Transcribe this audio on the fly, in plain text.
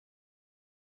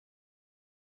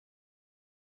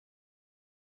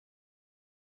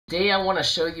Today I want to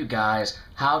show you guys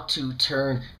how to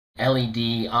turn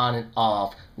LED on and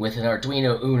off with an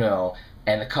Arduino Uno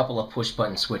and a couple of push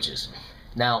button switches.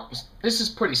 Now, this is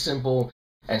pretty simple,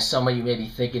 and some of you may be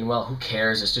thinking, well, who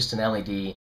cares, it's just an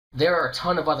LED. There are a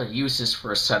ton of other uses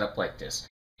for a setup like this.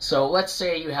 So let's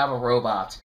say you have a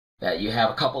robot that you have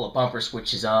a couple of bumper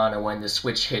switches on, and when the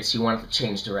switch hits you want it to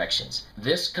change directions.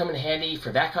 This come in handy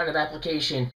for that kind of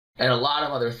application and a lot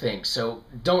of other things. So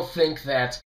don't think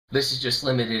that this is just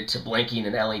limited to blinking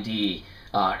an LED,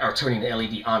 or turning the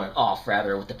LED on and off,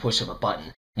 rather, with the push of a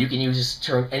button. You can use this to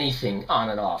turn anything on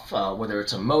and off, whether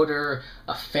it's a motor,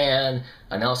 a fan,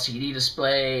 an LCD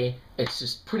display. It's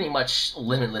just pretty much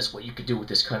limitless what you could do with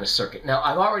this kind of circuit. Now,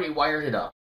 I've already wired it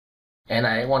up, and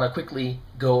I want to quickly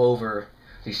go over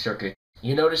the circuit.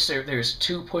 You notice there's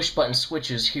two push button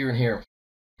switches here and here,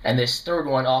 and this third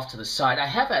one off to the side. I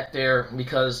have that there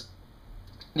because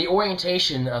the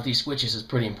orientation of these switches is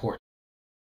pretty important.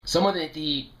 Some of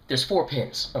there's 4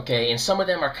 pins, okay, and some of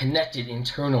them are connected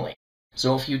internally.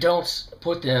 So if you don't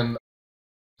put them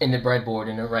in the breadboard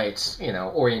in the right,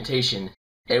 orientation,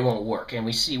 it won't work. And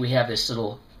we have this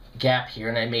little gap here,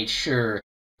 and I made sure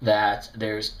that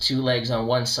there's 2 legs on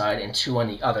one side and 2 on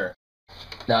the other.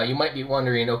 Now you might be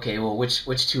wondering, okay, well,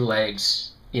 which 2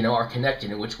 legs, are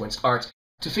connected and which ones aren't.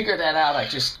 To figure that out, I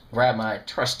just grabbed my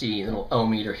trusty little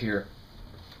ohm meter here,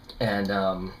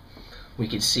 and we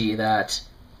can see that,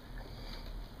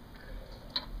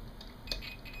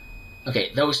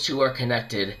 okay, those 2 are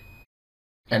connected,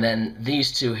 and then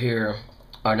these 2 here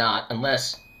are not.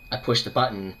 Unless I push the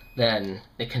button, then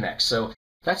it connects. So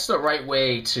that's the right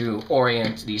way to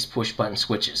orient these push button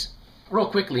switches. Real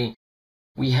quickly,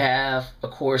 we have, of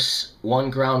course,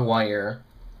 1 ground wire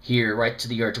here right to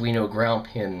the Arduino ground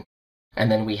pin,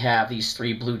 and then we have these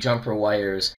 3 blue jumper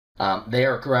wires. They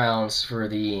are grounds for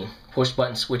the push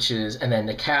button switches, and then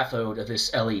the cathode of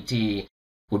this LED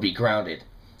would be grounded.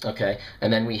 Okay,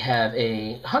 and then we have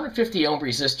a 150 ohm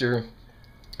resistor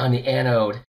on the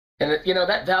anode, and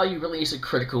that value really isn't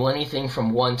critical. Anything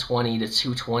from 120 to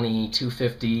 220,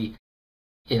 250,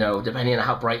 depending on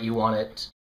how bright you want it,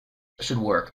 should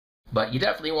work. But you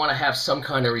definitely want to have some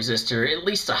kind of resistor, at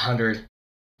least 100.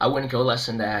 I wouldn't go less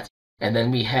than that. And then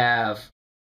we have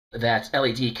that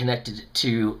LED connected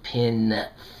to pin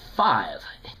 5,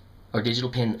 or digital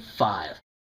pin 5.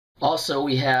 Also,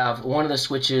 we have one of the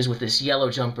switches with this yellow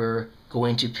jumper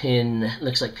going to pin,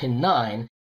 looks like pin 9,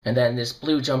 and then this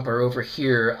blue jumper over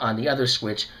here on the other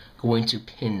switch going to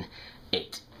pin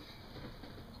 8.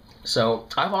 So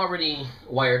I've already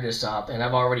wired this up, and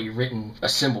I've already written a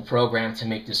simple program to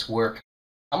make this work.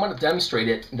 I'm going to demonstrate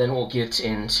it, and then we'll get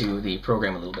into the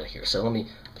program a little bit here. So let me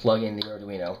plug in the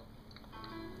Arduino.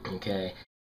 Okay,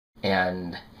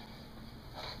 and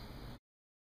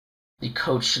the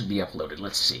code should be uploaded.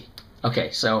 Let's see.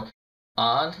 Okay, so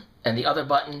on, and the other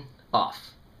button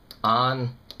off.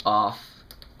 On, off.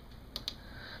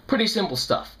 Pretty simple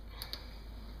stuff.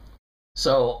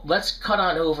 So let's cut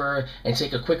on over and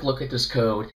take a quick look at this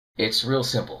code. It's real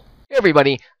simple. Hey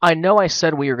everybody, I know I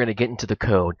said we were going to get into the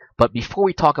code, but before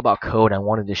we talk about code, I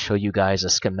wanted to show you guys a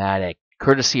schematic,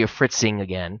 courtesy of Fritzing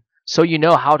again, so you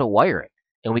know how to wire it.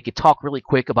 And we could talk really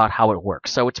quick about how it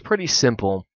works. So it's pretty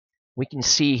simple. We can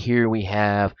see here we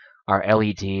have our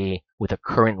LED with a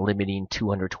current limiting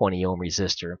 220 ohm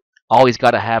resistor. Always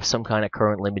got to have some kind of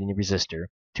current limiting resistor.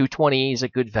 220 is a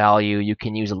good value. You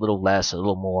can use a little less, a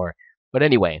little more. But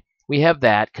anyway, we have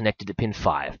that connected to pin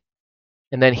 5.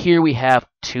 And then here we have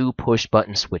 2 push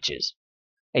button switches.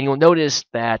 And you'll notice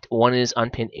that one is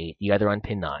on pin 8, the other on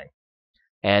pin 9.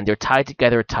 And they're tied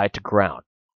together, tied to ground.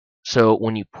 So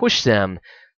when you push them,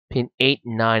 pin 8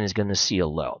 and 9 is going to see a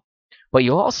low. But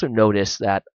you'll also notice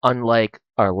that unlike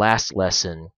our last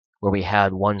lesson, where we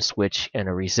had 1 switch and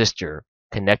a resistor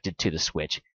connected to the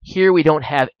switch, here we don't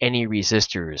have any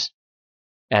resistors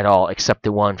at all, except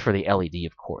the one for the LED,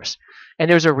 of course. And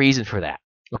there's a reason for that.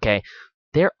 Okay,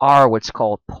 there are what's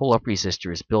called pull-up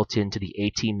resistors built into the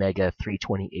ATmega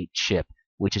 328 chip,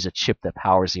 which is a chip that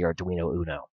powers the Arduino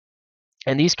Uno.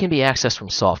 And these can be accessed from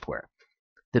software.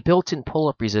 The built-in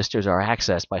pull-up resistors are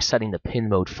accessed by setting the pin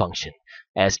mode function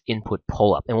as input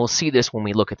pull-up. And we'll see this when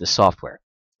we look at the software.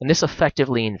 And this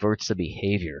effectively inverts the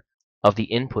behavior of the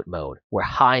input mode, where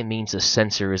high means the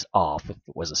sensor is off. If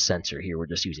it was a sensor, here we're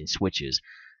just using switches.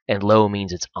 And low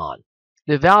means it's on.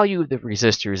 The value of the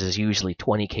resistors is usually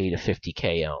 20K to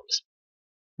 50K ohms.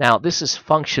 Now, this is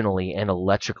functionally and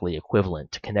electrically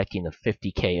equivalent to connecting a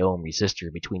 50K ohm resistor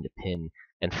between the pin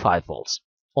and 5 volts.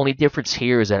 Only difference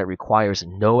here is that it requires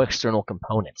no external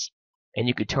components, and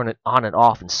you could turn it on and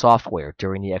off in software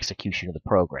during the execution of the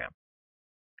program.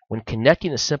 When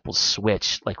connecting a simple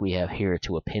switch like we have here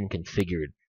to a pin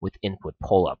configured with input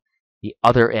pull-up, the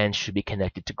other end should be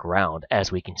connected to ground,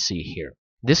 as we can see here.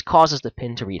 This causes the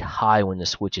pin to read high when the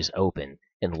switch is open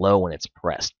and low when it's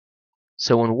pressed.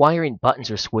 So when wiring buttons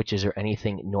or switches or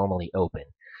anything normally open,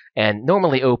 and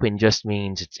normally open just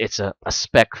means it's a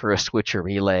spec for a switch or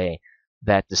relay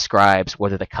that describes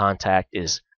whether the contact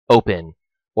is open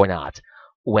or not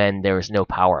when there is no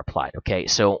power applied. Okay,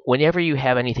 so whenever you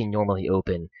have anything normally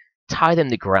open, tie them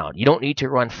to ground. You don't need to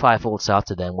run 5 volts out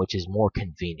to them, which is more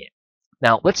convenient.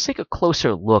 Now, let's take a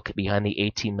closer look behind the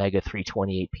ATmega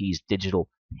 328P's digital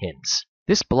pins.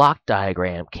 This block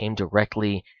diagram came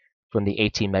directly from the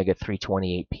ATmega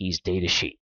 328P's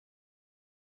datasheet.